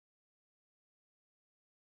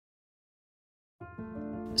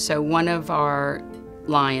So one of our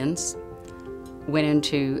Lions went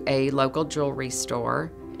into a local jewelry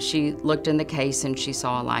store. She looked in the case and she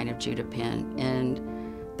saw a Lion of Judah pin, and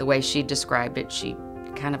the way she described it, she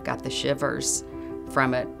kind of got the shivers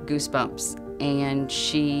from it, goosebumps. And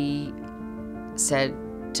she said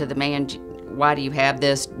to the man, "Why do you have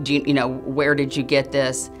this? Where did you get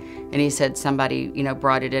this?" And he said somebody,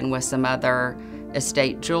 brought it in with some other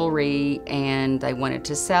estate jewelry and they wanted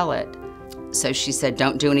to sell it. So she said,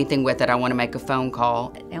 "Don't do anything with it. I want to make a phone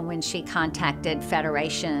call." And when she contacted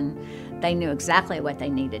Federation, they knew exactly what they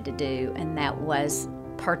needed to do, and that was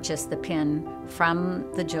purchase the pin from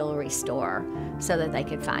the jewelry store so that they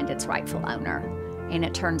could find its rightful owner. And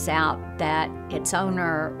it turns out that its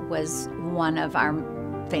owner was one of our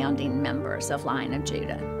founding members of Lion of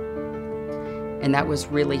Judah. And that was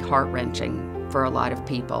really heart-wrenching for a lot of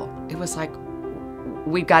people. It was like,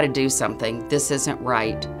 we've got to do something. This isn't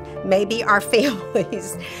right. Maybe our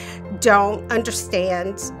families don't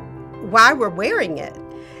understand why we're wearing it.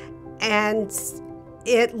 And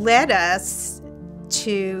it led us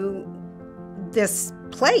to this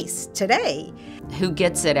place today. Who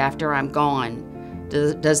gets it after I'm gone?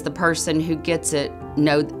 Does the person who gets it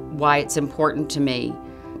know why it's important to me?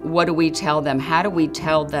 What do we tell them? How do we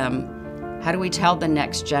tell them? How do we tell the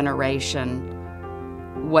next generation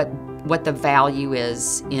what the value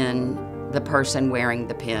is in the person wearing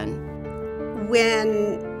the pin?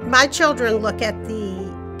 When my children look at the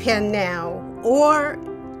pin now, or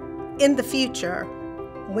in the future,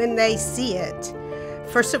 when they see it,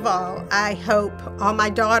 first of all, I hope all my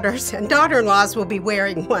daughters and daughter-in-laws will be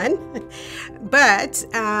wearing one. But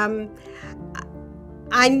I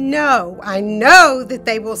know that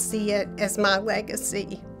they will see it as my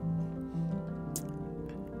legacy.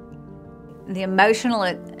 The emotional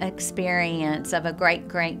experience of a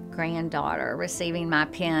great-great-granddaughter receiving my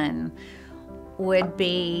pin would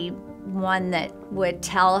be one that would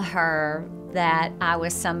tell her that I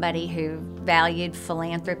was somebody who valued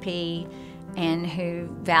philanthropy and who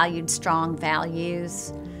valued strong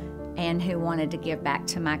values and who wanted to give back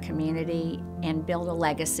to my community and build a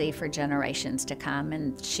legacy for generations to come,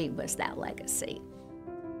 and she was that legacy.